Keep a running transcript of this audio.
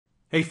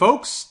Hey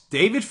folks,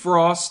 David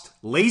Frost,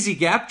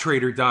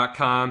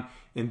 LazyGapTrader.com.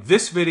 In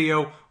this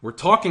video, we're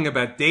talking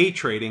about day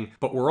trading,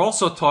 but we're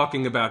also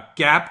talking about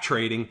gap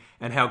trading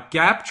and how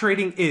gap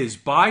trading is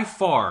by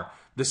far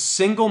the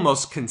single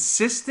most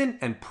consistent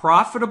and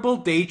profitable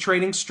day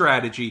trading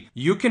strategy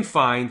you can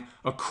find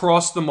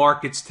across the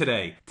markets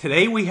today.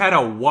 Today we had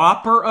a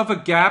whopper of a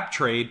gap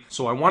trade,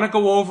 so I want to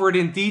go over it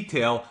in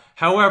detail.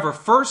 However,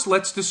 first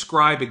let's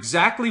describe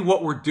exactly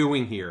what we're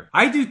doing here.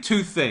 I do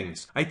two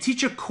things. I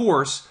teach a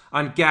course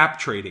on gap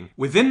trading.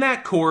 Within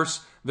that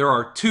course, there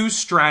are two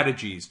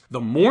strategies.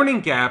 The morning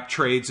gap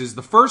trades is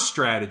the first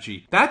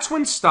strategy. That's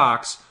when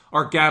stocks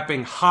are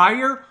gapping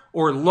higher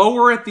or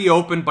lower at the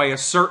open by a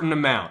certain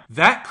amount.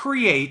 That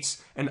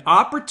creates an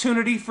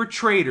opportunity for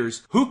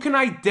traders who can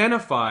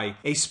identify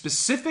a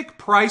specific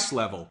price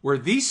level where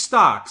these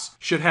stocks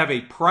should have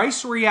a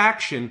price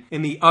reaction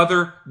in the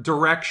other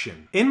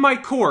direction. In my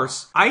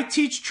course, I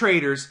teach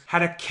traders how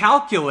to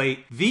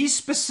calculate these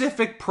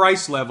specific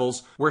price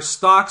levels where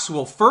stocks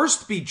will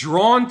first be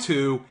drawn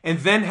to and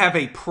then have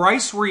a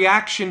price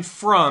reaction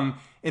from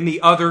in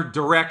the other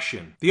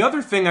direction. The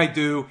other thing I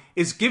do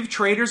is give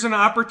traders an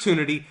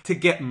opportunity to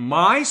get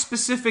my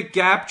specific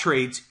gap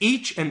trades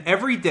each and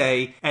every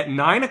day at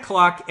 9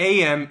 o'clock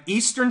a.m.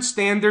 Eastern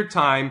Standard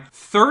Time,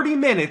 30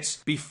 minutes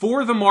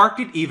before the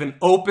market even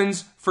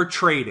opens for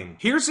trading.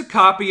 Here's a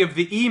copy of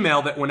the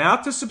email that went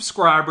out to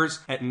subscribers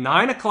at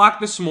 9 o'clock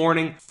this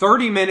morning,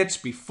 30 minutes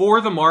before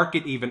the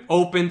market even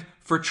opened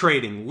for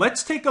trading.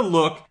 Let's take a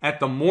look at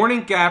the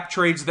morning gap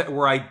trades that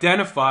were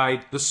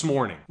identified this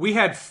morning. We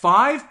had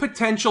 5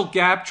 potential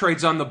gap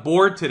trades on the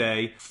board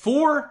today.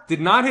 4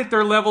 did not hit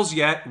their levels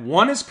yet.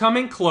 1 is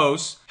coming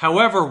close.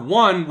 However,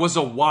 1 was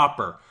a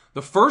whopper.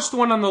 The first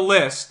one on the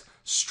list,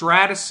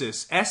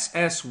 Stratasys,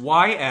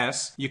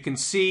 SSYS, you can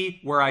see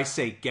where I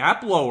say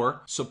gap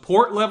lower.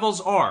 Support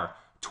levels are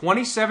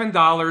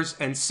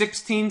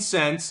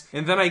 $27.16,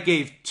 and then I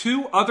gave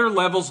 2 other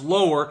levels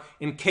lower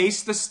in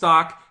case the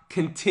stock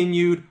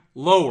continued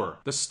lower.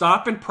 The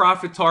stop and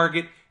profit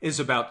target is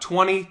about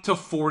 20 to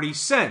 40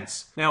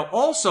 cents. Now,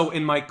 also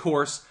in my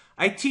course,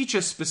 I teach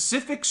a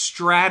specific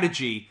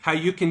strategy how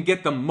you can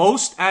get the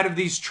most out of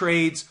these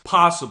trades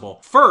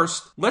possible.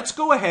 First, let's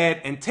go ahead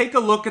and take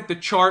a look at the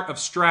chart of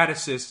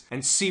Stratasys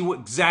and see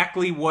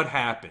exactly what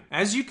happened.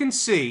 As you can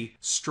see,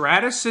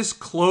 Stratasys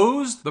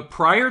closed the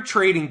prior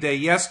trading day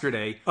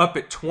yesterday up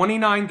at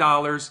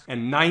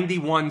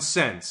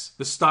 $29.91.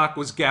 The stock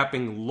was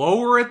gapping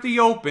lower at the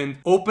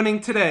opening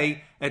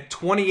today at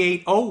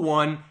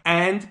 28.01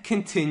 and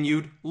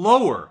continued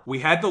lower.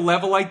 We had the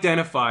level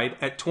identified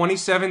at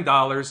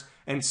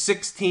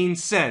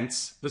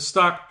 $27.16. The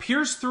stock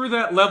pierced through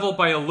that level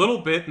by a little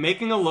bit,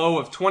 making a low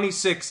of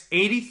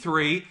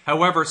 26.83,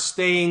 however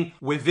staying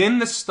within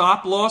the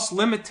stop loss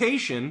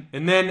limitation.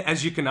 And then,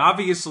 as you can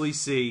obviously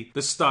see,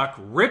 the stock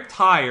ripped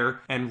higher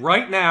and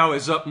right now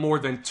is up more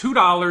than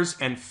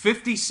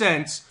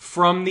 $2.50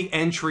 from the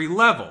entry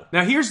level.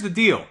 Now here's the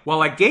deal.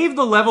 While I gave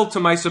the level to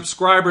my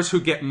subscribers who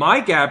get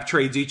my gap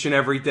trades each and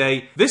every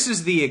day, this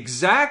is the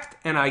exact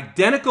and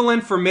identical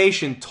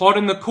information taught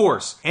in the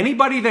course.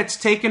 Anybody that's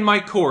taken my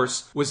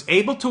course was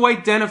able to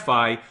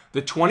identify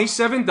the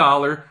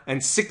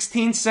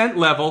 $27.16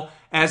 level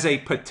as a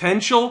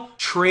potential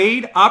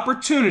trade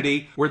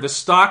opportunity where the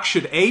stock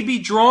should A, be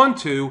drawn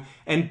to,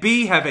 and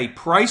B, have a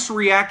price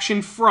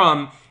reaction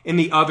from in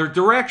the other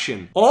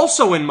direction.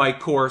 Also in my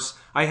course,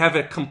 I have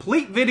a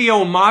complete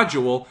video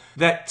module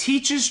that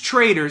teaches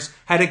traders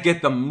how to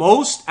get the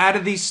most out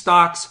of these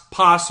stocks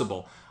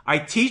possible. I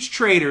teach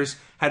traders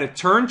how to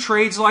turn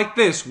trades like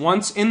this,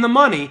 once in the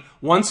money,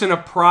 once in a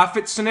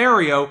profit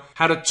scenario,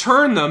 how to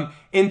turn them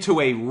into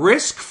a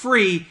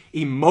risk-free,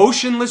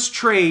 emotionless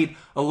trade,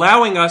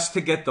 allowing us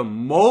to get the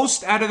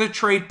most out of the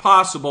trade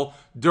possible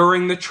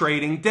during the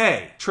trading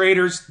day.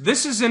 Traders,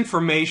 this is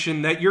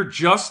information that you're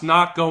just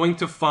not going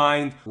to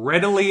find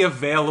readily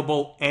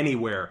available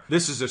anywhere.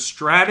 This is a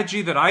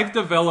strategy that I've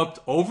developed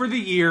over the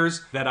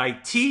years that I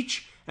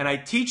teach, and I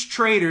teach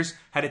traders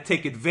how to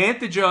take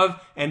advantage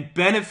of and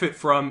benefit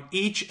from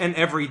each and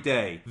every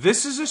day.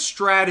 This is a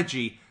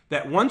strategy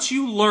that once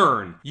you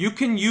learn, you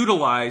can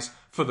utilize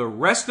for the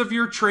rest of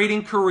your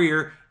trading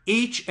career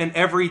each and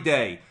every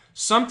day.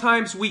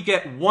 Sometimes we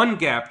get one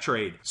gap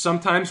trade.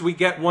 Sometimes we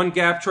get one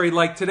gap trade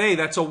like today.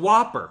 That's a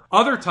whopper.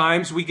 Other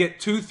times we get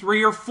 2,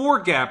 3, or 4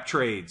 gap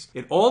trades.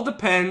 It all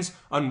depends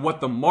on what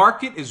the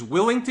market is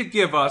willing to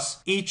give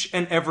us each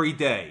and every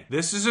day.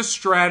 This is a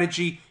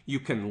strategy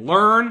you can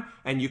learn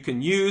and you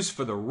can use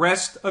for the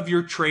rest of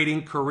your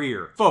trading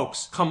career.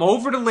 Folks, come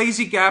over to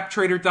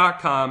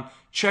LazyGapTrader.com,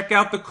 check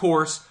out the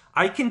course.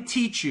 I can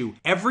teach you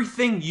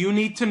everything you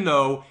need to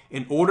know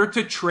in order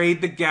to trade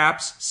the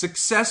gaps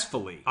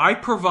successfully. I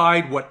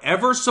provide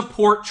whatever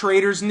support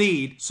traders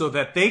need so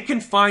that they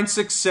can find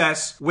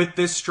success with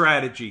this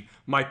strategy.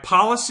 My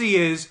policy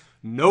is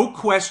no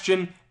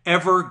question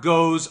ever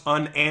goes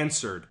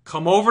unanswered.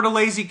 Come over to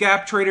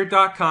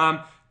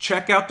LazyGapTrader.com,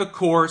 check out the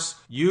course,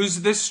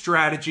 use this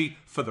strategy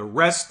for the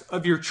rest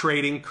of your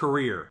trading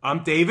career.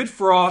 I'm David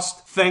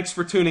Frost. Thanks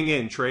for tuning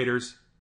in, traders.